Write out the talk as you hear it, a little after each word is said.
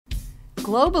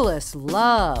Globalists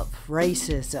love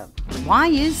racism. Why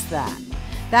is that?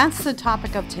 That's the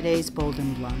topic of today's Bold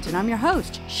and Blunt, and I'm your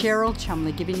host, Cheryl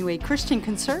Chumley, giving you a Christian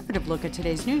conservative look at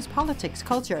today's news, politics,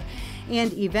 culture,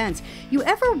 and events. You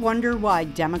ever wonder why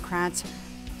Democrats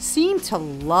seem to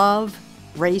love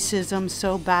racism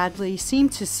so badly, seem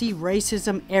to see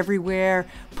racism everywhere,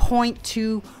 point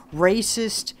to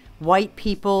racist white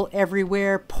people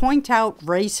everywhere, point out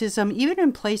racism, even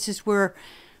in places where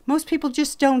most people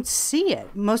just don't see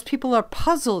it. Most people are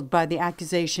puzzled by the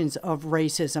accusations of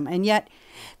racism. And yet,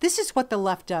 this is what the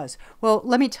left does. Well,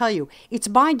 let me tell you, it's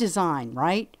by design,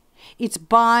 right? It's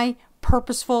by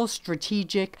purposeful,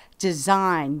 strategic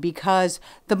design, because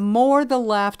the more the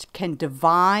left can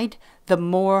divide, the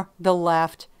more the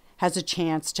left has a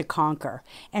chance to conquer.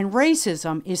 And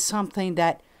racism is something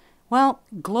that, well,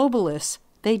 globalists,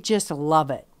 they just love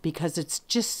it because it's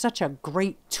just such a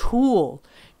great tool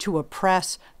to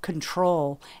oppress,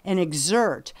 control, and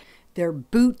exert their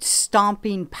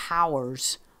boot-stomping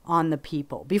powers on the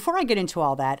people. Before I get into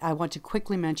all that, I want to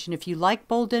quickly mention, if you like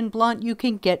Bold and Blunt, you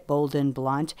can get Bold and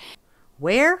Blunt.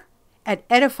 Where? At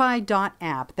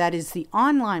edify.app. That is the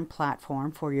online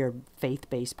platform for your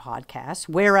faith-based podcast.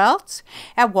 Where else?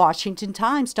 At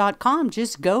washingtontimes.com.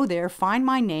 Just go there, find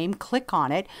my name, click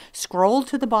on it, scroll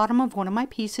to the bottom of one of my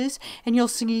pieces, and you'll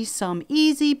see some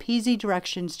easy-peasy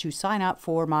directions to sign up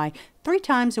for my 3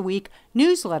 times a week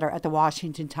newsletter at the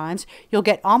Washington Times. You'll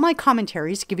get all my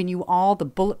commentaries, giving you all the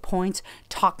bullet points,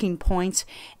 talking points,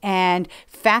 and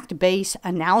fact-based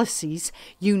analyses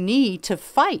you need to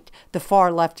fight the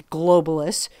far-left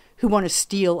globalists who want to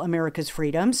steal America's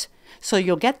freedoms. So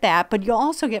you'll get that, but you'll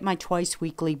also get my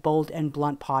twice-weekly Bold and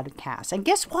Blunt podcast. And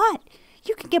guess what?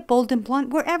 You can get Bold and Blunt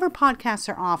wherever podcasts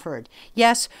are offered.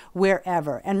 Yes,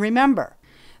 wherever. And remember,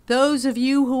 those of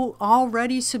you who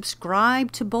already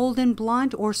subscribe to Bold and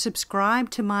Blunt or subscribe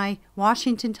to my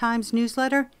Washington Times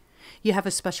newsletter, you have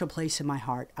a special place in my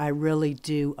heart. I really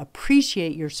do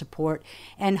appreciate your support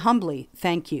and humbly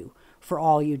thank you for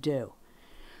all you do.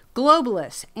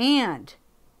 Globalists and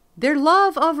their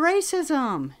love of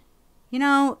racism. You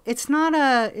know, it's not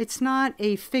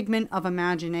a figment of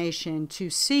imagination to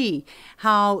see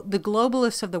how the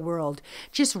globalists of the world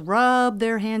just rub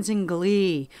their hands in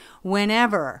glee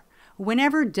whenever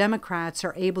Democrats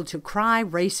are able to cry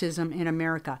racism in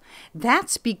America.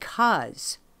 That's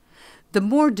because the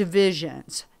more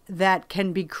divisions that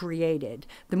can be created,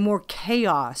 the more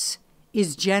chaos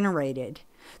is generated,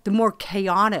 the more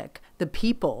chaotic the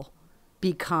people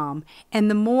become,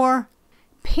 and the more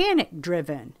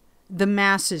panic-driven the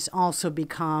masses also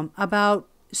become about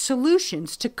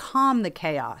solutions to calm the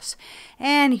chaos.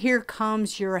 And here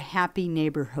comes your happy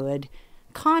neighborhood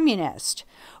communist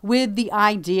with the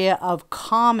idea of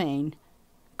calming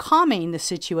the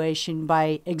situation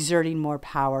by exerting more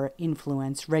power,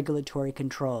 influence, regulatory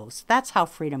controls. That's how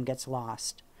freedom gets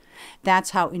lost. That's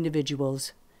how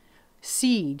individuals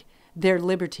cede their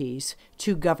liberties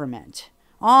to government,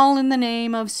 all in the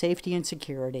name of safety and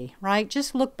security, right?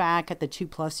 Just look back at the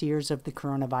 2+ years of the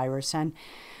coronavirus and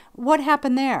what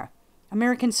happened there.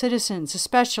 American citizens,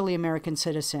 especially American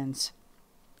citizens,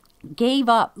 gave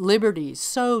up liberties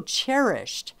so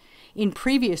cherished in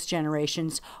previous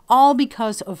generations, all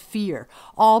because of fear,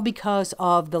 all because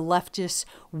of the leftists'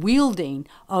 wielding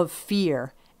of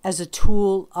fear as a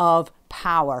tool of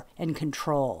power and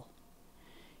control.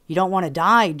 You don't want to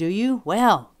die, do you?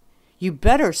 Well, you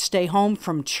better stay home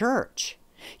from church.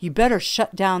 You better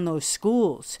shut down those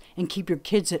schools and keep your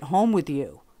kids at home with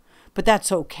you. But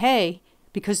that's okay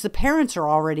because the parents are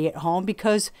already at home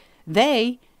because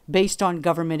they, based on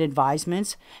government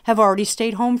advisements, have already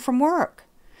stayed home from work.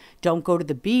 Don't go to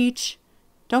the beach.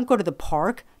 Don't go to the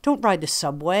park. Don't ride the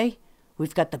subway.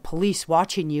 We've got the police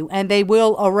watching you and they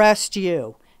will arrest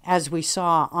you, as we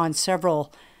saw on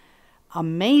several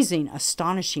amazing,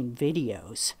 astonishing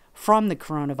videos from the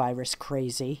coronavirus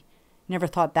crazy. Never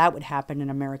thought that would happen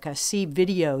in America. See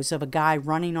videos of a guy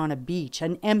running on a beach,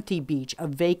 an empty beach, a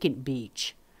vacant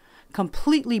beach,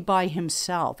 completely by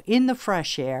himself in the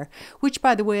fresh air, which,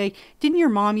 by the way, didn't your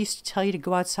mom used to tell you to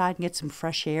go outside and get some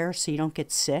fresh air so you don't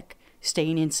get sick,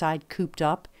 staying inside cooped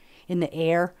up in the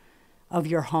air of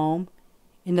your home,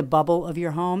 in the bubble of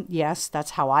your home? Yes,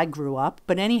 that's how I grew up.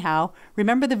 But anyhow,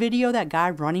 remember the video, that guy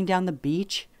running down the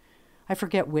beach? I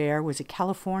forget where. Was it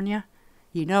California?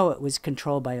 You know it was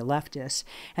controlled by a leftist.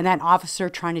 And that officer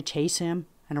trying to chase him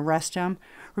and arrest him.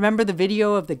 Remember the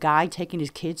video of the guy taking his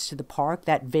kids to the park,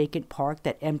 that vacant park,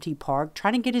 that empty park,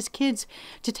 trying to get his kids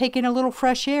to take in a little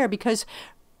fresh air because,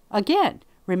 again,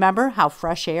 remember how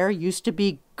fresh air used to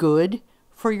be good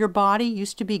for your body,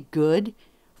 used to be good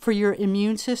for your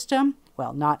immune system?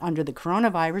 Well, not under the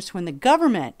coronavirus when the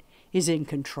government is in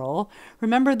control.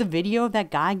 Remember the video of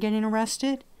that guy getting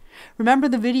arrested? Remember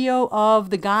the video of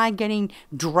the guy getting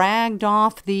dragged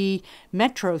off the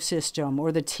metro system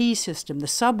or the T system, the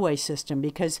subway system,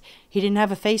 because he didn't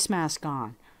have a face mask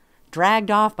on?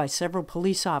 Dragged off by several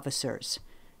police officers.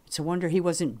 It's a wonder he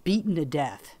wasn't beaten to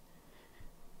death.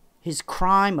 His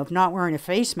crime of not wearing a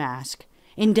face mask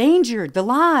endangered the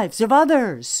lives of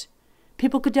others.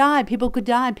 People could die, people could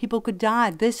die, people could die.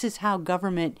 This is how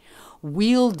government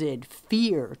wielded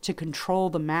fear to control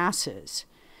the masses.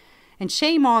 And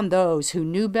shame on those who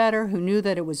knew better, who knew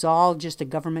that it was all just a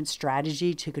government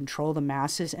strategy to control the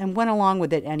masses and went along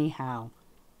with it anyhow.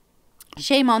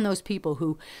 Shame on those people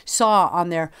who saw on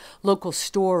their local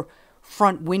store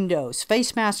front windows,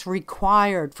 face masks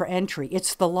required for entry.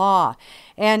 It's the law.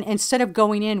 And instead of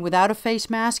going in without a face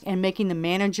mask and making the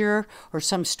manager or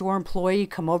some store employee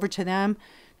come over to them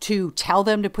to tell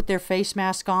them to put their face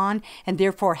mask on and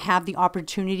therefore have the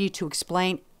opportunity to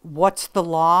explain, what's the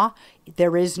law?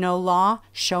 There is no law.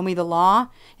 Show me the law.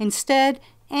 Instead,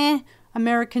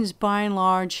 Americans by and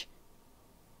large,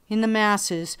 in the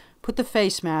masses, put the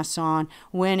face masks on,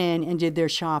 went in and did their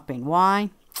shopping.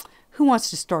 Why? Who wants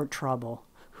to start trouble?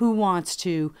 Who wants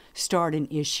to start an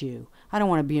issue? I don't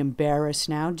want to be embarrassed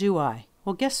now, do I?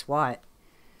 Well, guess what?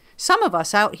 Some of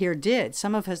us out here did.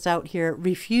 Some of us out here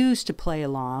refused to play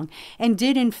along and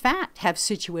did, in fact, have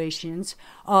situations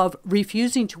of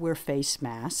refusing to wear face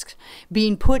masks,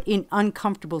 being put in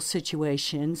uncomfortable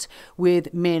situations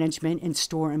with management and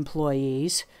store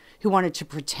employees who wanted to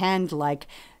pretend like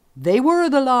they were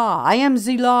the law. I am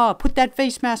the law. Put that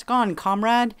face mask on,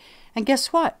 comrade. And guess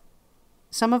what?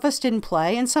 Some of us didn't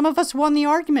play, and some of us won the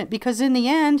argument because in the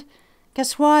end,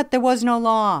 guess what? There was no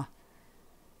law.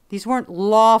 These weren't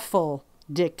lawful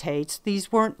dictates. These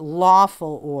weren't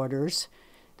lawful orders.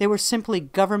 They were simply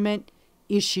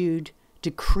government-issued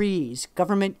decrees,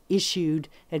 government-issued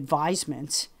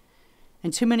advisements.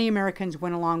 And too many Americans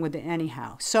went along with it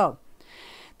anyhow. So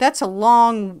that's a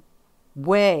long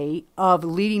way of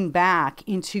leading back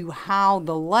into how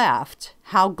the left,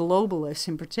 how globalists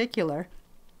in particular,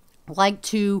 like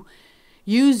to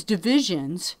use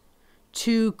divisions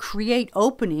to create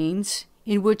openings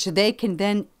in which they can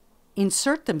then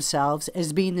insert themselves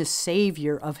as being the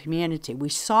savior of humanity. We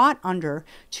saw it under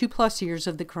 2+ years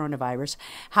of the coronavirus,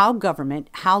 how government,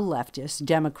 how leftists,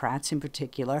 Democrats in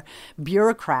particular,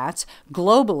 bureaucrats,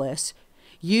 globalists,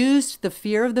 used the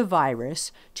fear of the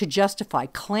virus to justify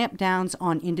clampdowns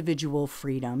on individual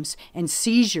freedoms and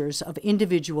seizures of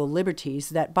individual liberties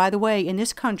that, by the way, in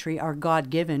this country are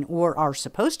God-given or are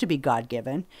supposed to be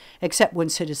God-given, except when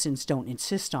citizens don't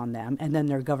insist on them and then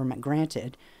they're government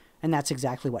granted. And that's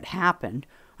exactly what happened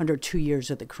under 2 years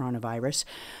of the coronavirus.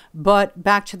 But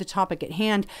back to the topic at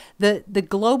hand, the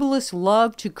globalists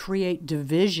love to create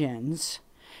divisions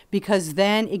because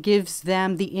then it gives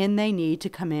them the in they need to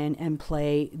come in and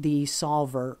play the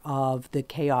solver of the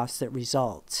chaos that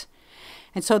results.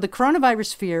 And so the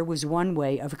coronavirus fear was one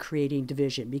way of creating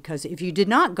division, because if you did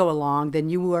not go along, then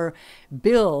you were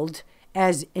billed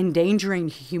as endangering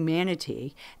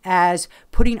humanity, as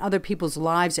putting other people's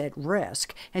lives at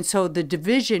risk. And so the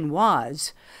division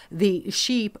was the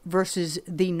sheep versus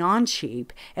the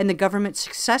non-sheep, and the government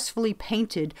successfully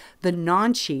painted the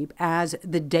non-sheep as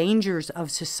the dangers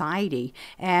of society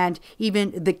and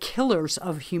even the killers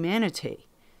of humanity.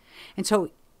 And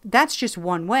so that's just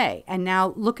one way. And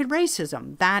now look at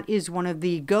racism. That is one of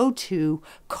the go-to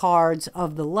cards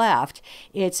of the left.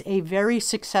 It's a very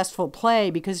successful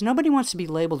play because nobody wants to be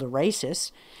labeled a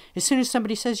racist. As soon as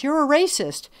somebody says, you're a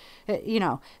racist,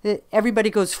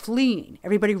 everybody goes fleeing.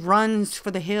 Everybody runs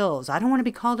for the hills. I don't want to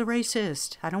be called a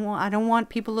racist. I don't want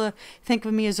people to think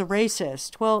of me as a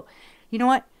racist. Well, you know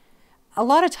what? A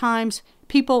lot of times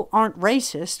people aren't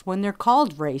racist when they're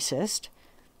called racist.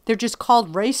 They're just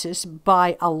called racist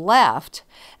by a left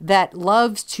that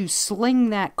loves to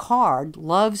sling that card,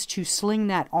 loves to sling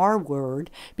that R word,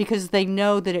 because they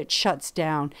know that it shuts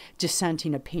down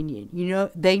dissenting opinion.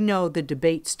 They know the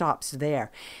debate stops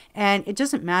there. And it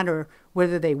doesn't matter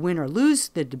whether they win or lose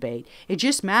the debate. It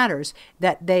just matters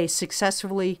that they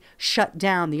successfully shut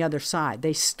down the other side.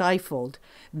 They stifled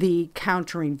the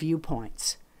countering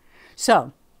viewpoints.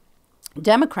 So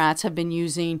Democrats have been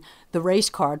using the race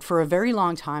card for a very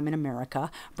long time in America.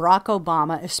 Barack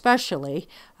Obama especially,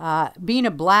 being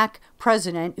a black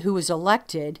president who was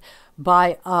elected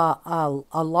by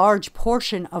a large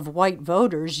portion of white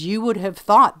voters, you would have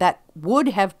thought that would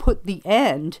have put the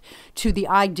end to the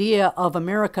idea of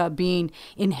America being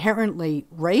inherently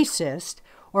racist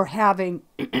or having,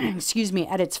 excuse me,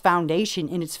 at its foundation,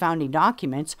 in its founding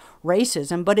documents,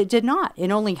 racism, but it did not.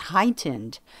 It only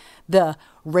heightened the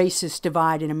racist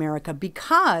divide in America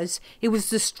because it was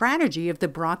the strategy of the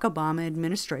Barack Obama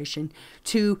administration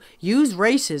to use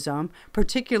racism,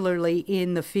 particularly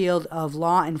in the field of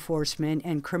law enforcement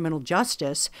and criminal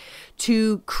justice,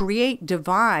 to create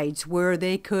divides where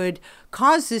they could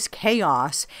cause this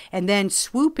chaos and then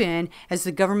swoop in as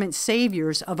the government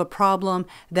saviors of a problem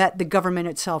that the government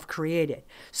itself created.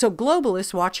 So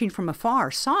globalists watching from afar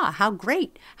saw how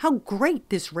great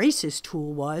this racist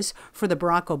tool was for the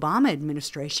Barack Obama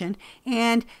administration,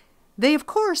 and they, of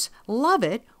course, love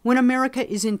it when America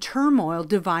is in turmoil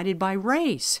divided by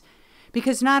race,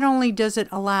 because not only does it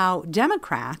allow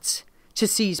Democrats to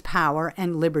seize power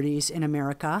and liberties in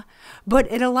America, but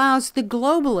it allows the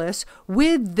globalists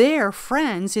with their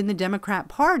friends in the Democrat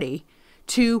Party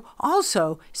to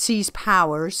also seize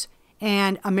powers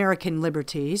and American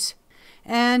liberties,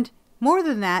 and more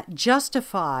than that,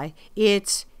 justify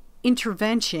its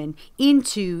intervention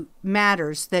into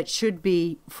matters that should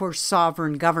be for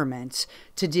sovereign governments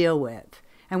to deal with.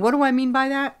 And what do I mean by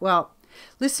that? Well,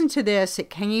 listen to this.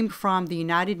 It came from the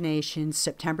United Nations,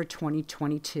 September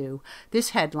 2022. This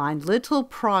headline, Little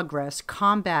Progress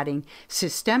Combating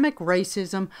Systemic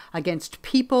Racism Against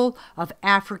People of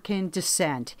African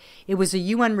Descent. It was a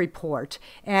UN report,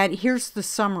 and here's the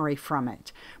summary from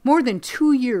it. More than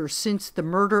 2 years since the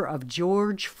murder of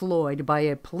George Floyd by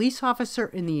a police officer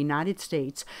in the United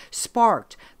States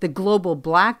sparked the global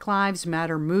Black Lives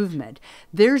Matter movement,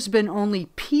 there's been only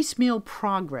piecemeal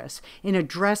progress in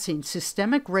addressing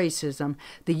systemic racism,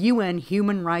 the UN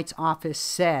Human Rights Office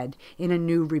said in a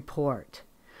new report.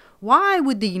 Why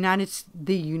would the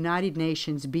United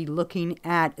Nations be looking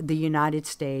at the United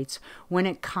States when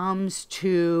it comes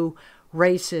to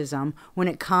racism, when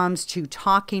it comes to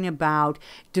talking about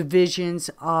divisions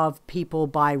of people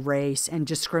by race and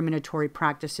discriminatory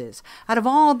practices? Out of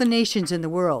all the nations in the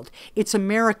world, it's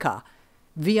America,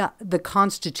 via the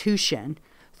Constitution,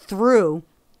 through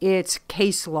its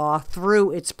case law, through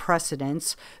its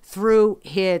precedents, through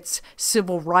its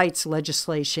civil rights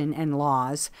legislation and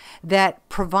laws, that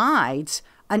provides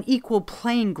an equal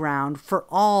playing ground for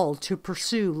all to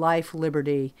pursue life,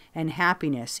 liberty, and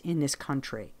happiness in this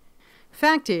country.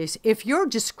 Fact is, if you're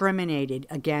discriminated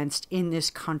against in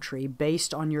this country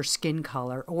based on your skin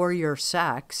color or your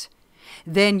sex,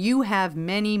 then you have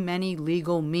many, many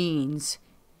legal means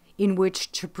in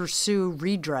which to pursue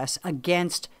redress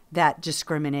against that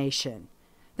discrimination.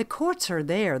 The courts are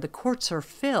there. The courts are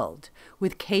filled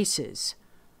with cases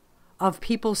of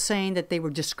people saying that they were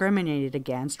discriminated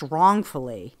against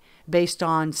wrongfully based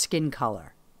on skin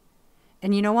color.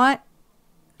 And you know what?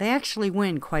 They actually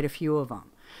win quite a few of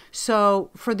them.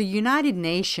 So for the United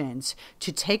Nations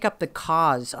to take up the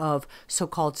cause of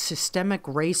so-called systemic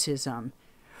racism,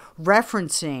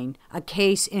 referencing a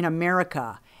case in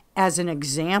America as an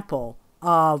example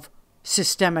of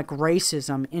systemic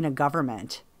racism in a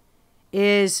government,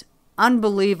 is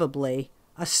unbelievably,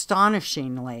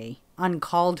 astonishingly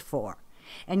uncalled for.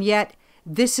 And yet,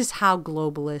 this is how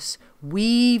globalists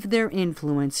weave their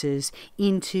influences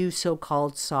into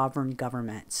so-called sovereign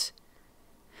governments.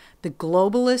 The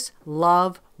globalists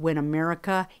love when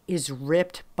America is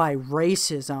ripped by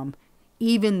racism,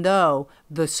 even though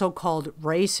the so-called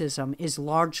racism is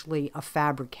largely a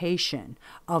fabrication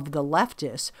of the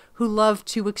leftists who love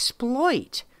to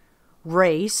exploit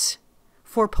race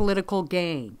for political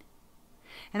gain.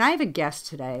 And I have a guest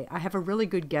today. I have a really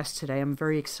good guest today. I'm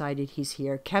very excited he's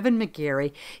here. Kevin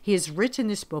McGary. He has written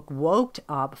this book, Woked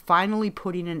Up, Finally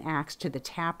Putting an Axe to the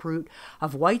Taproot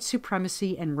of White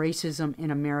Supremacy and Racism in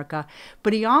America.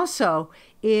 But he also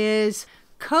is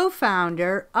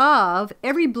co-founder of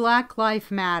Every Black Life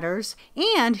Matters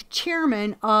and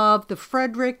chairman of the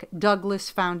Frederick Douglass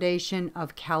Foundation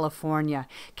of California.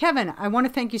 Kevin, I want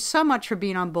to thank you so much for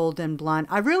being on Bold and Blunt.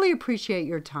 I really appreciate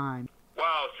your time.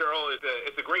 Wow, Cheryl,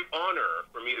 it's a great honor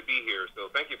for me to be here, so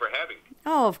thank you for having me.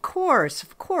 Oh, of course,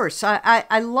 of course.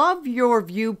 I love your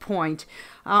viewpoint.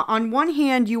 On one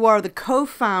hand, you are the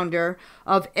co-founder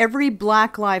of Every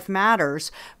Black Life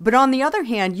Matters, but on the other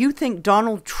hand, you think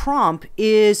Donald Trump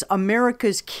is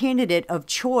America's candidate of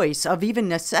choice, of even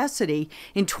necessity,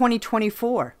 in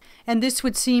 2024. And this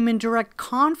would seem in direct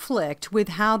conflict with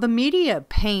how the media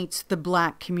paints the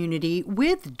black community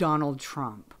with Donald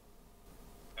Trump.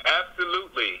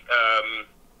 Absolutely.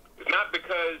 It's not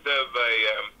because of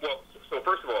so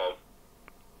first of all,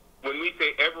 when we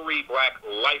say every black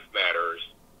life matters,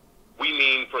 we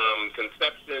mean from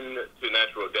conception to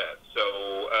natural death.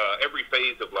 So every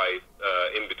phase of life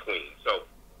in between. So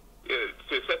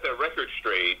to set the record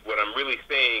straight, what I'm really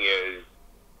saying is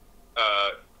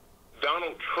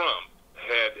Donald Trump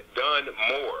had done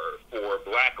more for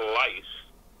black life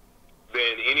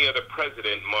than any other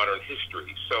president in modern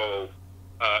history. So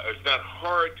it's not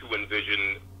hard to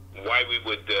envision why we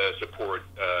would support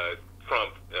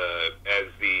Trump as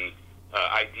the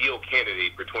ideal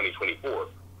candidate for 2024.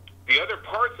 The other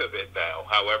parts of it now,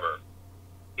 however,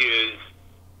 is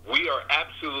we are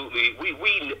absolutely,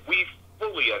 we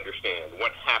fully understand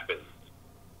what happens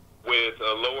with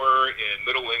lower and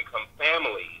middle income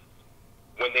families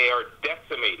when they are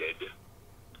decimated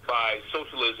by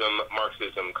socialism,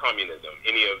 Marxism, communism,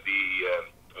 any of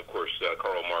the, of course,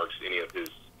 Karl Marx, any of his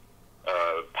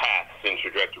paths and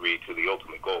trajectory to the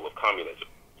ultimate goal of communism.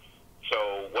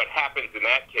 So what happens in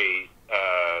that case,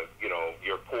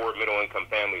 your poor middle-income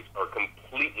families are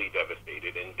completely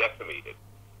devastated and decimated.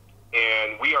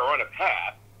 And we are on a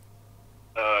path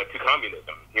to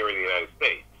communism here in the United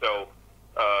States. So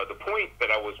the point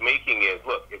that I was making is,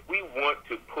 look, if we want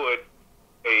to put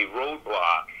a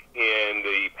roadblock in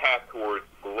the path towards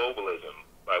globalism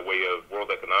by way of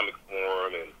World Economic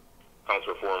Forum and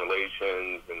Council of Foreign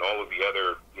Relations and all of the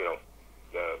other,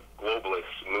 globalist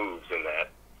moves in that,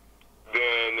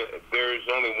 then there's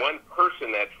only one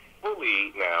person that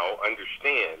fully now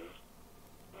understands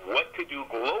what to do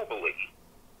globally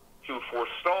to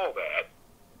forestall that,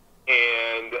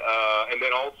 and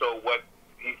then also what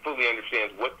he fully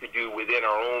understands what to do within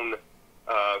our own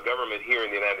government here in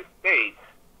the United States,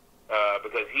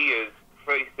 because he is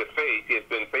face-to-face, he has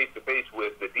been face-to-face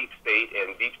with the deep state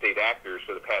and deep state actors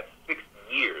for the past 6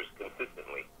 years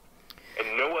consistently.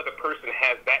 And no other person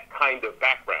has that kind of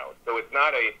background. So it's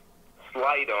not a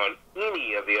slight on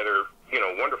any of the other,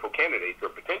 wonderful candidates or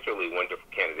potentially wonderful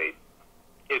candidates.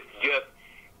 It's just,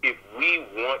 if we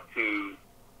want to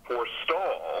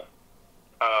forestall,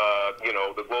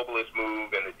 the globalist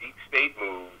move and the deep state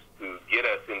moves to get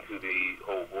us into the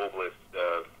whole globalist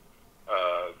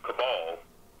cabal,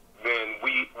 then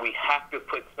we have to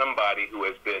put somebody who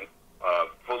has been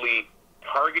fully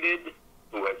targeted,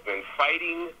 who has been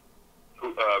fighting,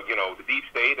 the deep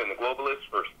state and the globalists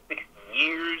for 6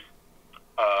 years,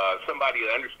 somebody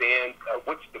that understands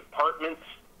which departments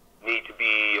need to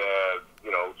be,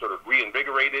 sort of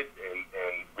reinvigorated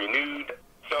and renewed.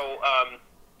 So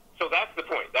that's the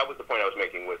point. That was the point I was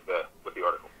making with the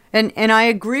article. And I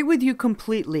agree with you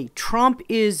completely. Trump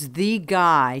is the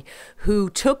guy who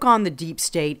took on the deep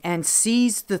state and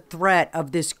seized the threat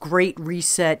of this great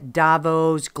reset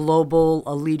Davos global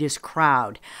elitist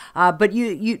crowd. But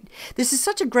this is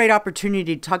such a great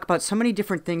opportunity to talk about so many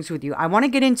different things with you. I want to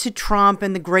get into Trump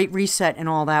and the great reset and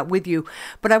all that with you,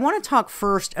 but I want to talk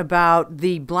first about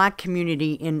the black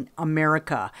community in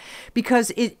America,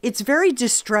 because it's very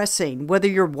distressing, whether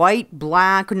you're white,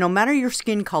 black, no matter your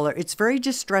skin color. It's very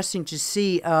distressing to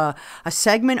see a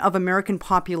segment of American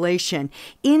population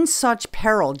in such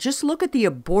peril. Just look at the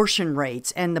abortion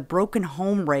rates and the broken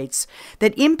home rates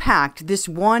that impact this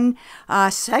one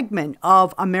segment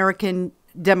of American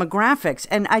demographics.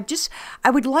 And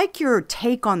I would like your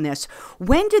take on this.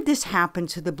 When did this happen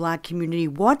to the black community?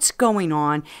 What's going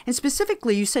on? And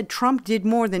specifically, you said Trump did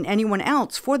more than anyone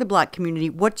else for the black community.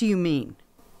 What do you mean?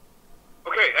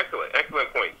 Okay,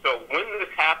 excellent point. So when this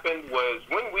happened was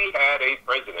when we had a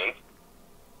president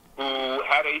who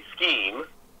had a scheme,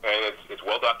 and it's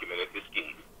well documented, this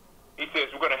scheme. He says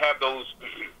we're going to have those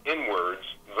N-words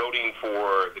voting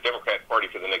for the Democrat Party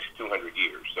for the next 200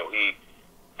 years. So he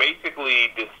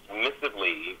basically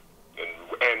dismissively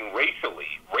and racistly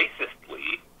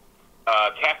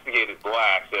castigated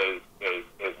blacks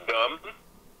as dumb,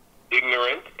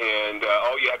 ignorant, and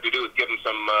all you have to do is give them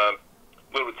some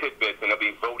little tidbits, and they'll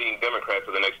be voting Democrat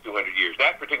for the next 200 years.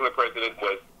 That particular president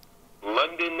was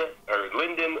Lyndon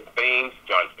Baines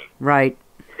Johnson. Right.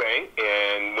 Okay.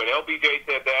 And when LBJ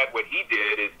said that, what he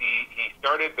did is he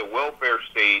started the welfare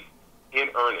state in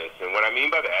earnest. And what I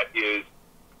mean by that is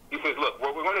he says, look,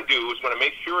 what we're going to do is we're going to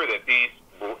make sure that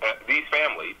these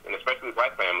families, and especially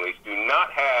black families, do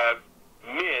not have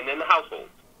men in the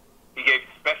households. He gave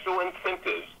special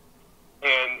incentives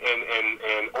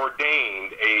and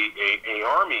ordained a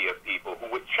army of people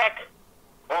who would check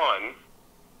on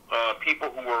people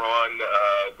who were on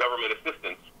government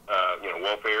assistance,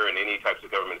 welfare and any types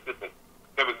of government assistance.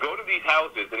 They would go to these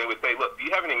houses and they would say, look, do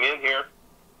you have any men here?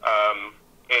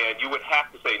 And you would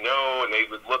have to say no, and they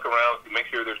would look around to make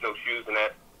sure there's no shoes and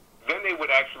that. Then they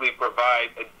would actually provide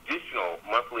additional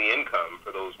monthly income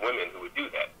for those women who would do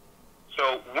that.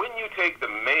 So when you take the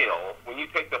male, when you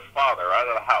take the father out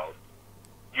of the house,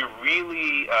 you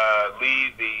really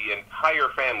leave the entire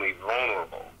family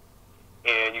vulnerable.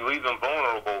 And you leave them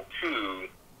vulnerable to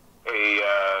a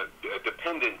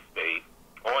dependent state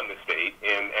on the state,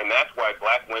 and that's why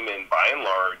black women, by and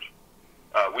large,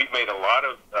 we've seen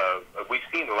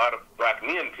a lot of black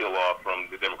men peel off from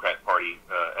the Democrat Party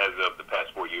as of the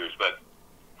past 4 years, but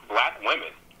black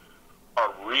women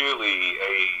are really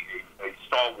a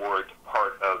stalwart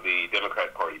part of the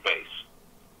Democrat Party base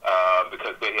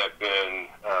because they have been,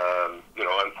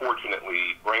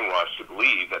 unfortunately brainwashed to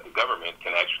believe that the government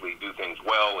can actually do things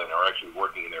well and are actually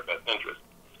working in their best interest.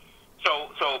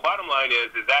 So bottom line is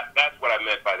that's what I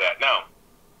meant by that. Now,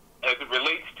 as it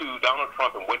relates to Donald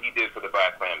Trump and what he did for the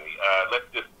black family, let's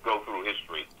just go through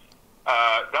history.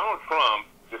 Donald Trump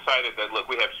decided that, look,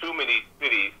 we have so many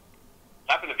cities,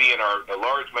 happen to be in our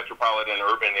large metropolitan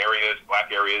urban areas,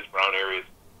 black areas, brown areas,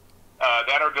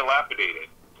 that are dilapidated.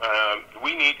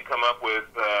 We need to come up with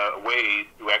ways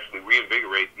to actually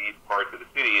reinvigorate these parts of the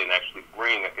city and actually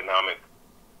bring economic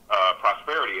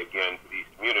prosperity again to these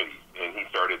communities. And he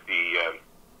started the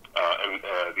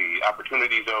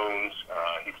opportunity zones.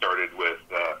 He started with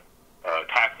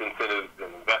tax incentives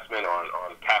and investment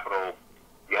on capital.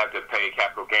 You have to pay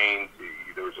capital gains.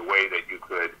 There was a way that you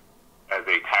could, as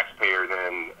a taxpayer,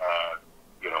 then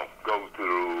go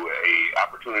through a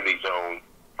opportunity zone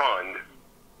fund,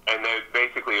 and then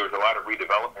basically there was a lot of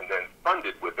redevelopment then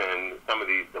funded within some of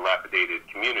these dilapidated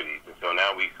communities. And so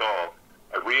now we saw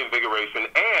a reinvigoration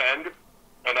and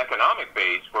an economic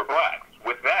base for blacks.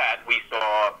 With that, we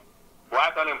saw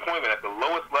black unemployment at the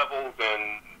lowest levels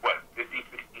in 50,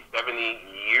 60, 70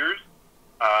 years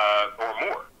or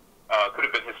more. Could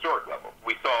have been historic levels.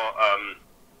 We saw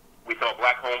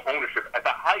black home ownership at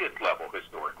the highest level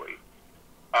historically.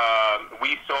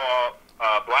 We saw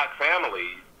black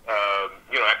families,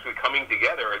 actually coming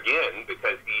together again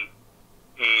because he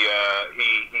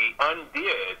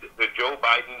undid the Joe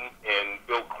Biden and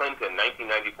Bill Clinton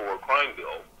 1994 crime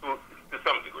bill to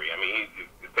some degree. I mean,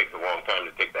 it takes a long time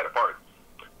to take that apart.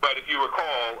 But if you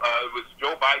recall, it was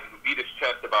Joe Biden who beat his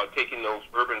chest about taking those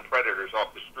urban predators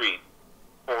off the street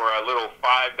for a little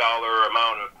 $5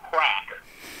 amount of crack,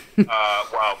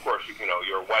 while, of course,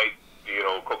 your white,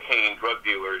 cocaine drug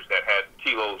dealers that had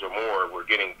kilos or more were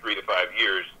getting 3 to 5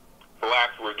 years.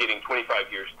 Blacks were getting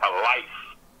 25 years to life.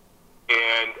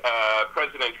 And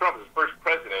President Trump is the first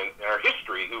president in our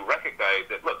history who recognized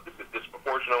that, look, this is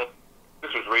disproportional. This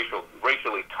was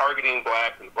racially targeting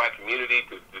blacks and the black community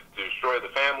to destroy the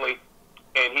family.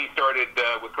 And he started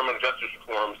with criminal justice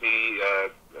reforms.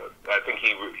 I think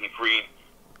he freed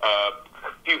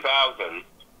a few thousand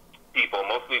people,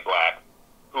 mostly black,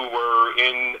 who were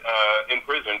in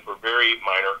prison for very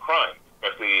minor crimes,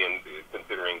 especially in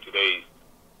considering today's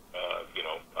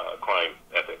crime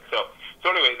ethics. So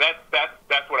anyway,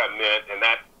 that's what I meant, and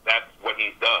that's what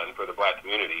he's done for the black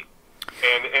community,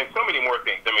 and so many more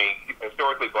things. I mean,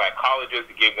 historically, black colleges,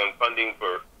 he gave them funding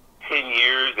for 10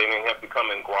 years. They didn't have to come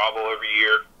and grovel every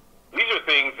year. These are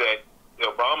things that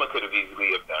Obama could have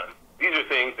easily have done. These are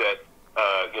things that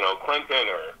Clinton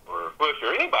or Bush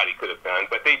or anybody could have done,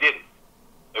 but they didn't.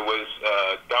 It was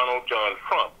Donald John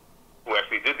Trump who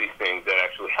actually did these things that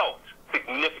actually helped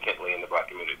significantly in the black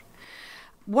community.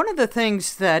 One of the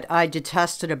things that I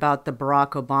detested about the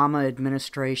Barack Obama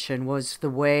administration was the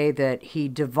way that he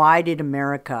divided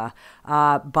America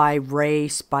by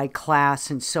race, by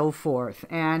class, and so forth.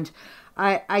 And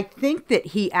I think that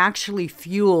he actually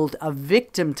fueled a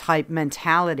victim-type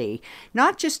mentality,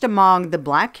 not just among the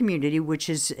black community, which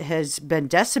has been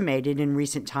decimated in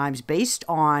recent times based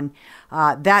on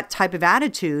that type of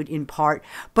attitude in part,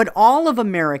 but all of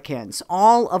Americans,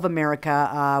 all of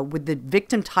America with the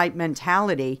victim-type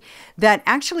mentality that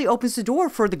actually opens the door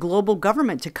for the global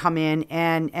government to come in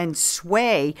and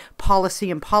sway policy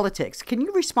and politics. Can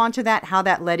you respond to that, how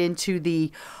that led into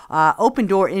the open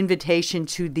door invitation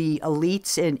to the elites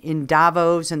in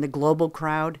Davos and the global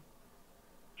crowd?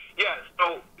 Yeah,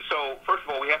 so first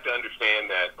of all, we have to understand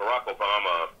that Barack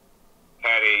Obama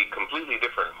had a completely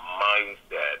different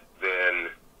mindset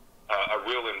than a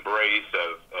real embrace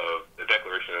of the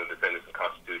Declaration of Independence and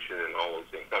Constitution and all those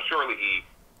things. Now, surely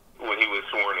when he was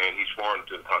sworn in, he swore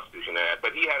to the Constitution and that,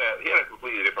 but he had a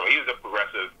completely different. He was a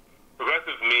progressive.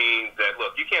 Progressive means that,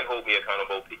 look, you can't hold me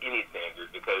accountable to any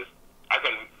standards because I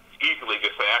can easily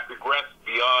just say I progressed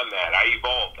beyond that. I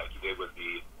evolved like you did with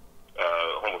the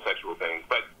homosexual thing.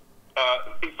 But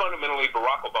fundamentally,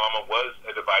 Barack Obama was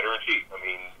a divider-in-chief. I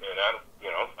mean, and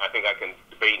I think I can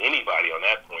debate anybody on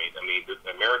that point. I mean,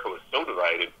 America was so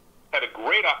divided. Had a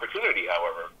great opportunity,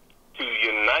 however, to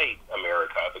unite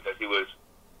America because he was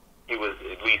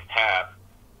at least half.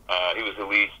 He was at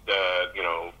least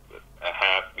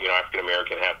half African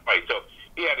American, half white. So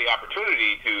he had the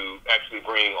opportunity to actually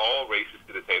bring all races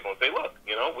to the table and say, look,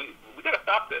 we got to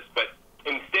stop this. But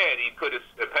instead, he put his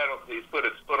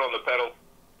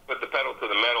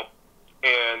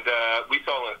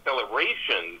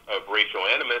racial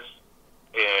animus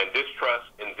and distrust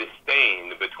and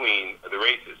disdain between the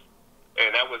races.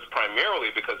 And that was primarily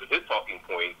because of his talking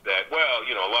points that, well,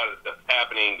 you know, a lot of this stuff is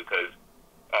happening because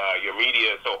your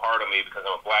media is so hard on me because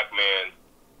I'm a black man.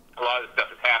 A lot of this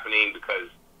stuff is happening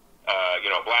because, you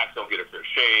know, blacks don't get a fair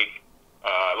shake.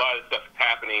 A lot of this stuff is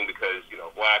happening because, you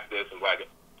know, black this and black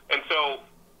that. And so,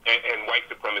 and white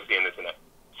supremacy and this and that.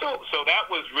 So that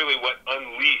was really what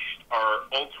unleashed our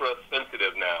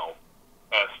ultra-sensitive now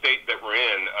state that we're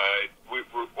in.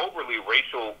 We're overly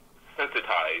racial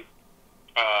sensitized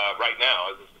right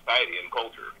now as a society and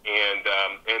culture.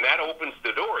 And that opens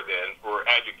the door then for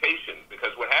agitation,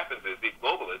 because what happens is these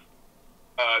globalists,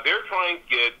 they're trying to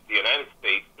get the United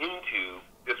States into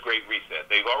this great reset.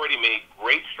 They've already made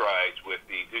great strides with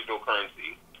the digital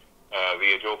currency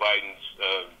via Joe Biden's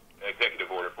Executive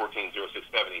Order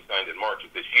 140670 signed in March of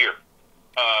this year.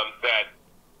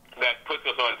 That puts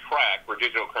us on track for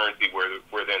digital currency, where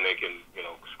then they can, you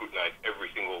know, scrutinize every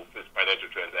single financial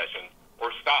transaction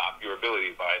or stop your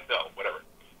ability to buy and sell, whatever.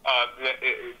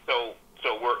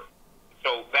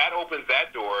 So that opens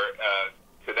that door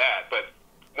to that. But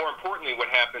more importantly, what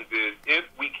happens is if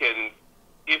we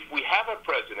have a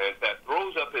president that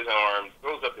throws up his arms,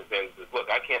 throws up his hands, and says, "Look,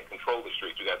 I can't control the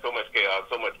streets. We got so much chaos,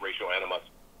 so much racial animus,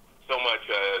 so much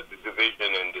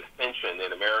division and dissension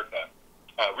in America.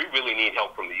 We really need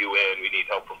help from the UN. We need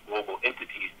help from global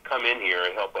entities to come in here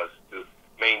and help us to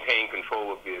maintain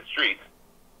control of the streets."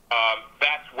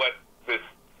 That's what this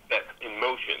sets in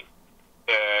motion.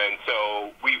 And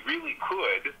so we really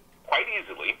could quite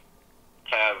easily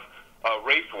have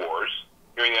race wars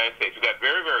here in the United States. We got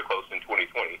very, very close in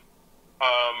 2020.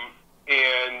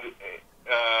 And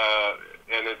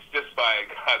it's just by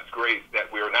God's grace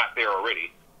that we're not there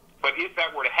already. But if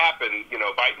that were to happen, you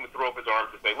know, Biden would throw up his arms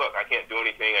and say, "Look, I can't do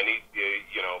anything. I need,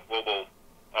 you know, global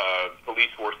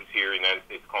police forces here in the United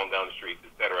States to calm down the streets,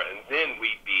 et cetera." And then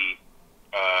we'd be,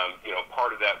 you know,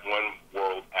 part of that one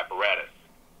world apparatus.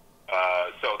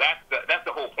 So that's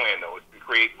the whole plan, though, is to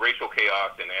create racial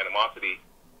chaos and animosity,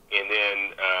 and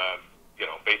then, you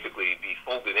know, basically be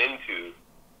folded into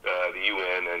the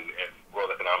UN and World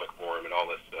Economic Forum and all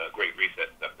this great reset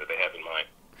stuff that they have in mind.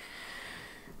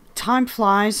 Time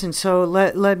flies, and so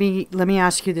let me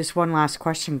ask you this one last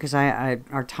question, because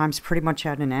our time's pretty much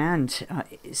at an end.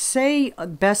 Say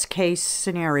best case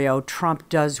scenario, Trump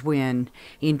does win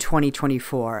in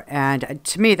 2024, and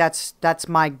to me that's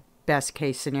my best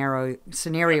case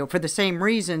scenario for the same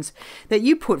reasons that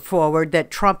you put forward, that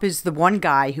Trump is the one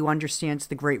guy who understands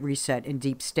the Great Reset and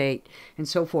deep state and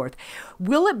so forth.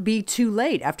 Will it be too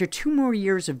late after 2 more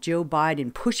years of Joe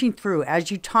Biden pushing through,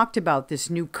 as you talked about, this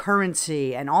new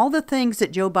currency and all the things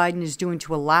that Joe Biden is doing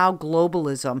to allow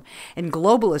globalism and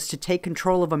globalists to take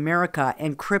control of America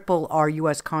and cripple our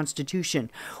U.S.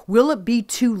 Constitution? Will it be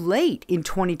too late in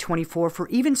 2024 for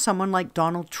even someone like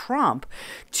Donald Trump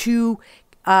to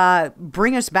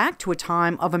bring us back to a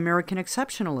time of American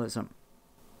exceptionalism?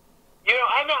 You know,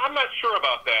 I'm not sure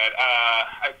about that.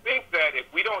 I think that if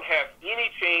we don't have any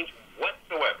change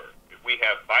whatsoever, if we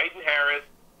have Biden-Harris,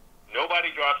 nobody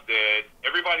drops dead,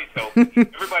 everybody's healthy,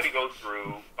 everybody goes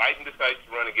through, Biden decides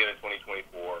to run again in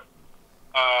 2024,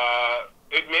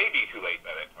 it may be too late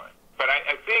by that time. But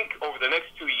I think over the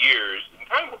next 2 years, and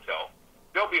time will tell,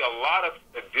 there'll be a lot of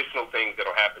additional things that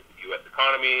will happen to the U.S.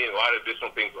 economy, and a lot of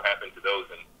additional things will happen to those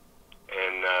in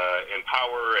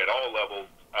power at all levels.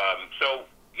 So,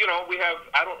 you know, we have.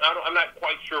 I'm not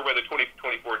quite sure whether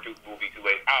 2024 will be too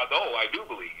late. Although I do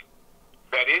believe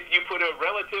that if you put a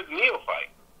relative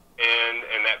neophyte,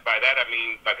 and that by that I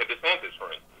mean like a DeSantis,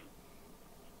 for instance,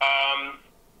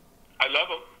 I love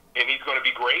him, and he's going to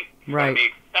be great. He's going to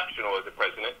be exceptional as a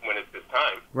president when it's his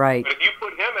time. Right. But if you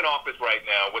put him in office right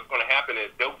now, what's going to happen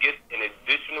is they'll get an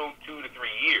additional 2 to 3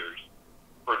 years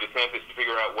for DeSantis to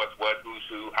figure out what's what, who's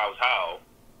who, how's how.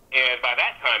 And by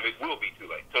that time, it will be too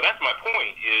late. So that's my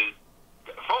point is,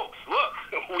 folks, look,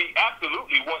 we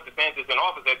absolutely want DeSantis in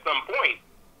office at some point.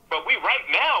 But right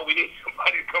now, we need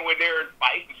somebody to go in there and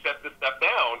fight and shut this stuff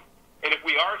down. And if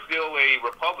we are still a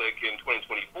republic in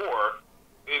 2024,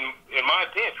 in my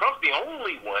opinion, Trump's the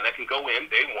only one that can go in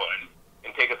day one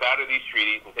and take us out of these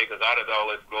treaties and take us out of all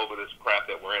this globalist crap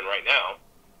that we're in right now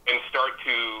and start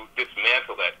to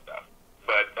dismantle that stuff.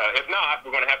 But if not,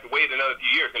 we're going to have to wait another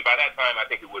few years. And by that time, I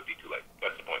think it would be too late.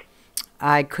 That's the point.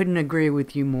 I couldn't agree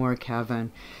with you more,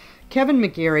 Kevin. Kevin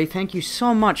McGary, thank you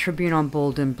so much for being on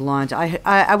Bold and Blunt.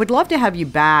 I would love to have you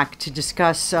back to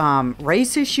discuss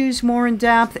race issues more in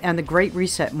depth and the Great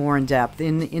Reset more in depth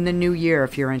in the new year,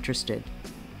 if you're interested.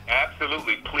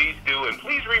 Absolutely. Please do. And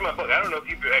please read my book. I don't know if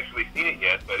you've actually seen it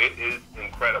yet, but it is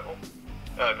incredible.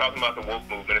 talking about the woke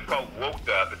movement. It's called Woked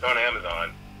Up. It's on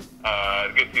Amazon.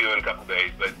 It'll get to you in a couple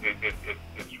days, but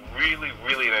it's really,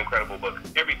 really an incredible book.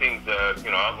 Everything's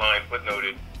outlined,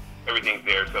 footnoted. Everything's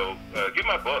there. So get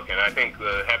my book, and I think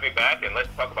have me back, and let's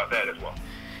talk about that as well.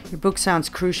 Your book sounds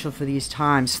crucial for these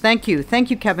times. Thank you,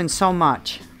 Kevin, so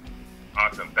much.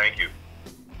 Awesome. Thank you.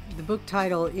 The book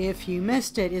title, if you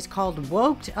missed it, is called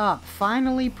Woked Up,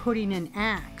 Finally Putting an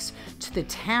Axe to the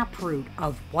Taproot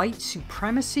of White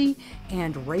Supremacy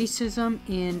and Racism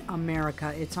in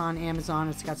America. It's on Amazon.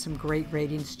 It's got some great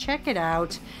ratings. Check it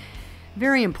out.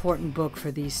 Very important book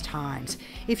for these times.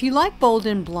 If you like Bold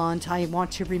and Blunt, I want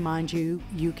to remind you,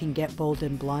 you can get Bold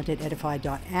and Blunt at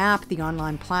edify.app, the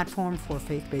online platform for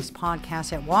faith-based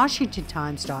podcasts, at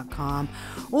washingtontimes.com,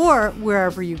 or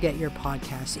wherever you get your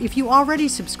podcasts. If you already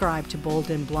subscribe to Bold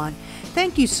and Blunt,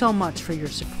 thank you so much for your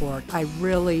support. I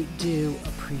really do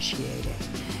appreciate it.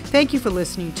 Thank you for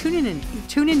listening. Tune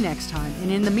in next time, and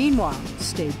in the meanwhile,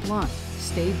 stay blunt,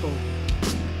 stay bold.